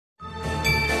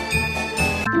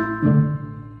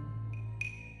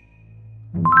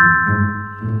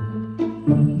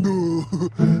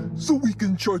So we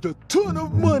can charge a ton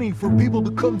of money for people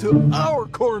to come to our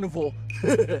carnival.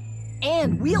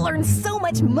 And we'll earn so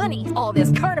much money. All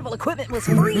this carnival equipment was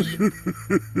free.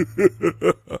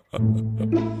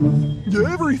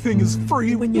 Everything is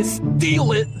free when you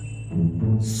steal it.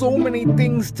 So many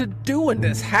things to do in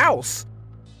this house.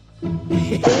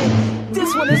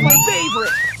 This one is my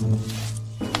favorite.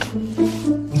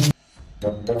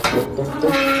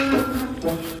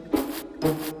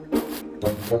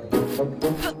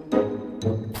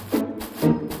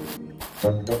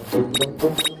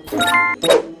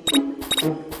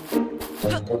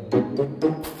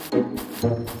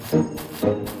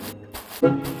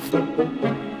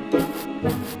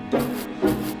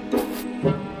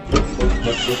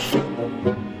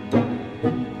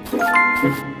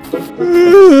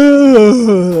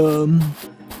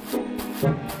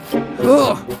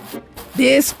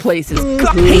 This place is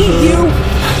Hey, you!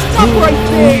 Stop right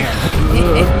there!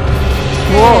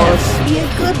 Boss, be a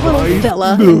good little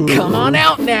fella. Come on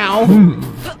out now!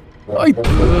 Boss,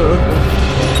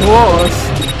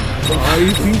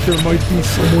 I think there might be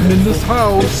someone in this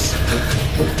house.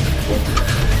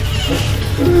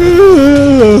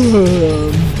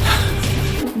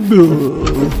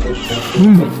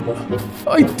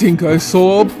 I think I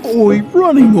saw a boy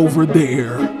running over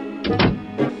there.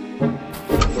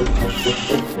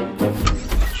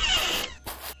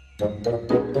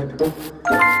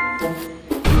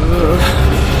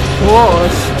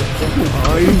 Boss,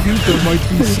 I think there might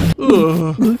be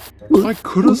some... I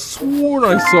could have sworn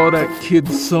I saw that kid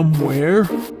somewhere.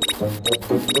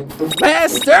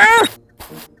 Lester!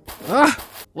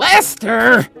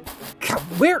 Lester!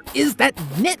 Where is that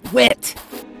nitwit?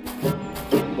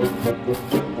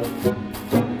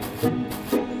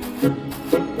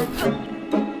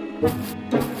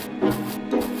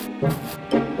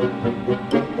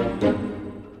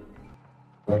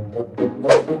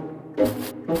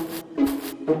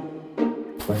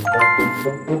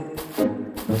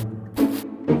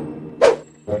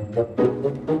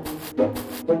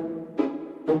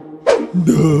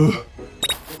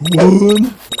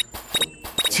 One,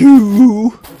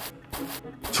 two,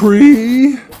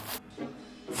 three,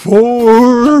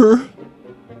 four.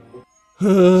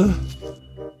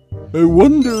 I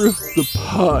wonder if the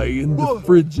pie in the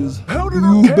fridge is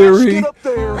blueberry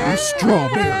or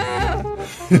strawberry.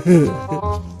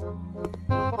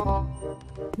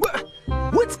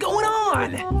 What's going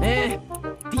on?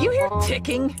 Do you hear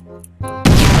ticking?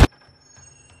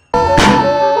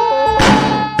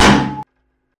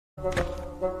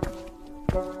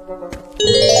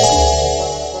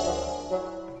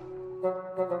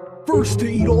 First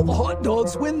to eat all the hot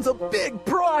dogs wins a big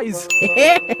prize.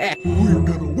 We're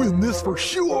gonna win this for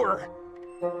sure.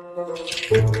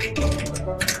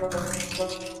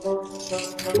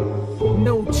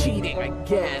 No cheating, I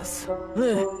guess.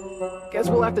 Guess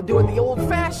we'll have to do it the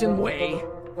old-fashioned way.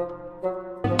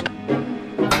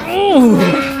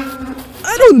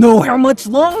 I don't know how much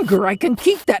longer I can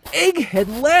keep that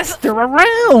egghead Lester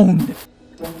around.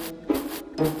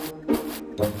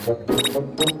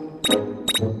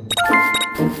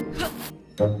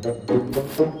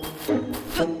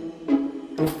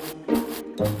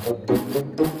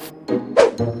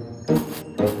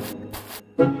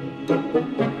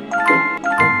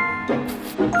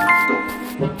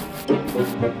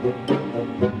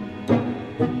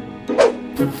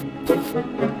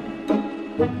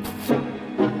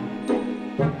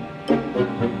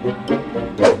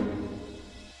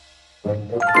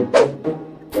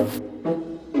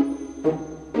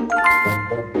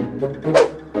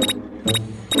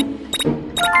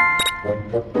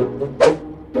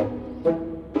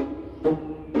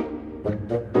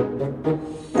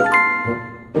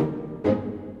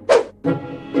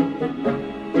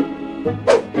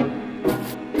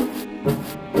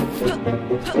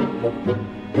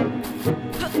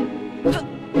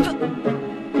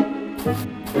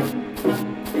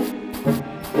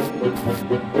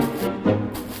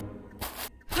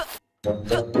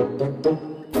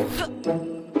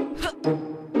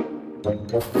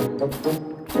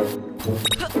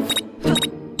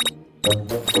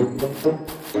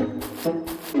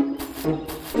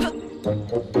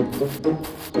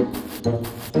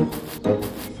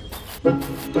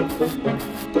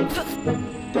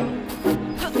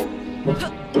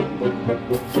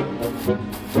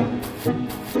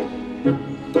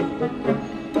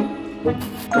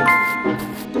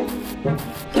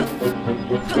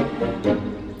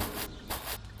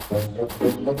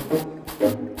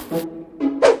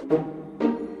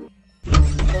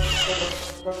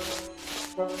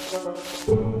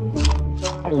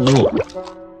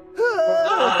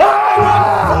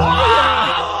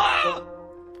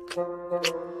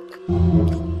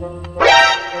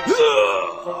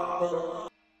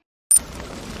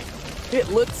 It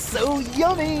looks so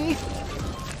yummy!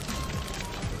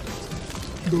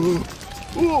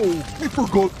 Oh, I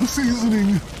forgot the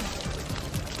seasoning.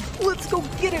 Let's go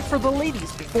get it for the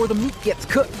ladies before the meat gets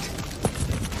cooked.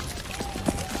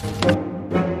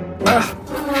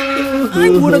 I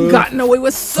would have gotten away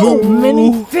with so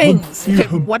many things if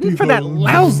it wasn't for that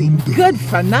lousy,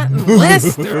 good-for-nothing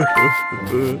Lester.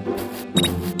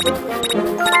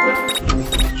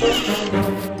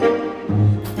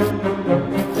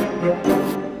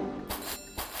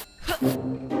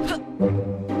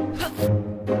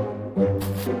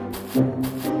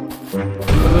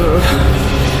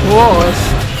 Boss,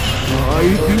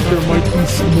 I think there might be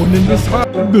someone in this house.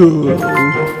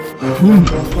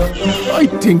 I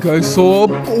think I saw a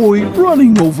boy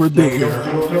running over there.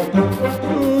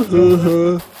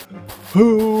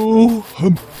 Oh,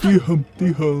 Humpty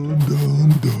Humpty Hum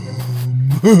Dum Dum.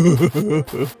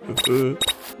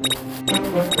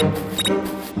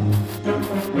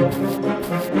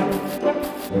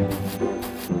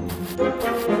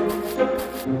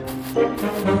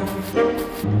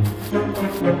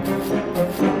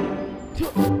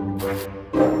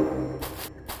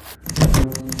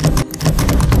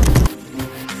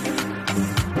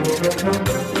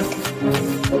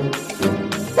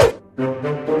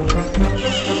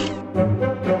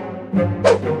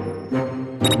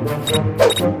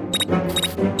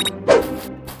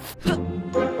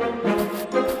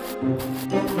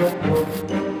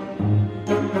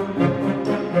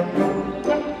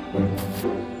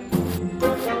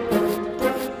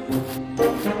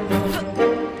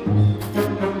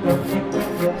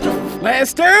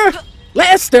 Lester!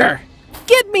 Lester!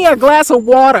 Get me a glass of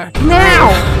water, now!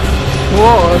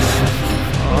 Boss,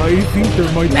 I think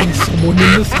there might be someone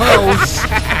in this house.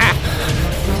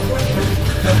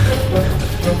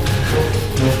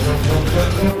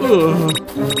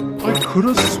 I could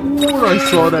have sworn I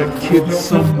saw that kid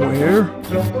somewhere.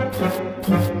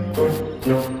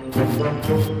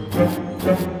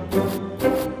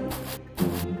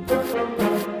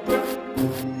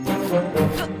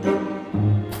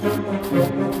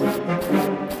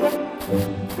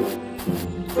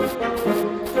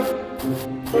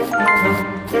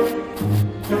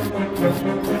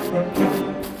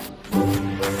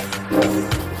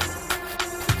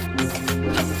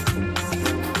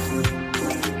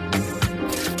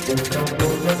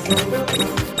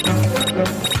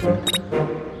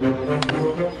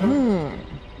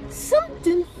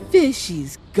 Something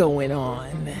fishy's going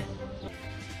on.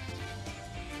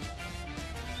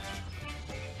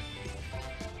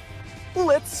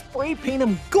 Let's spray paint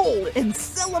them gold and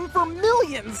sell them for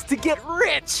millions to get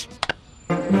rich!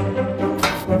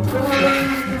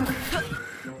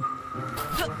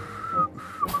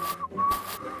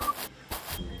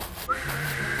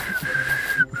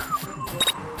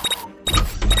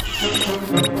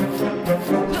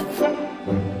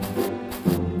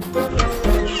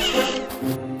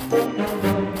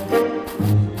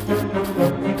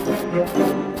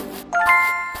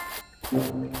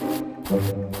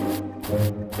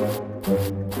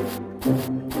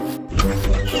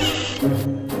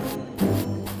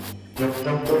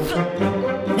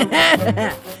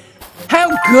 How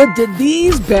good did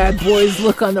these bad boys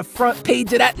look on the front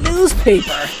page of that newspaper?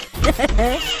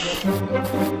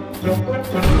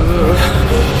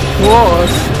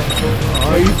 Boss,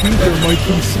 I think there might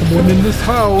be someone in this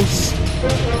house.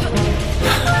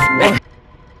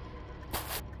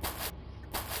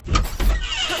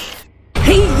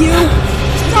 Hey you!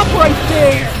 Stop right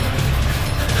there!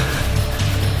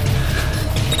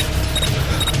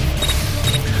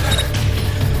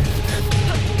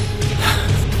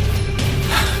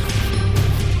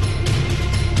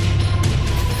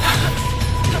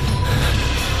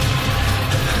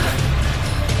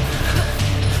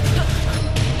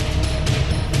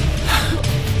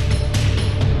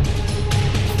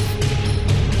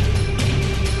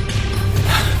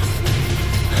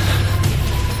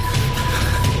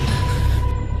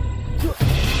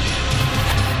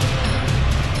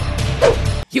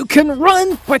 You can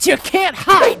run, but you can't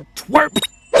hide, twerp!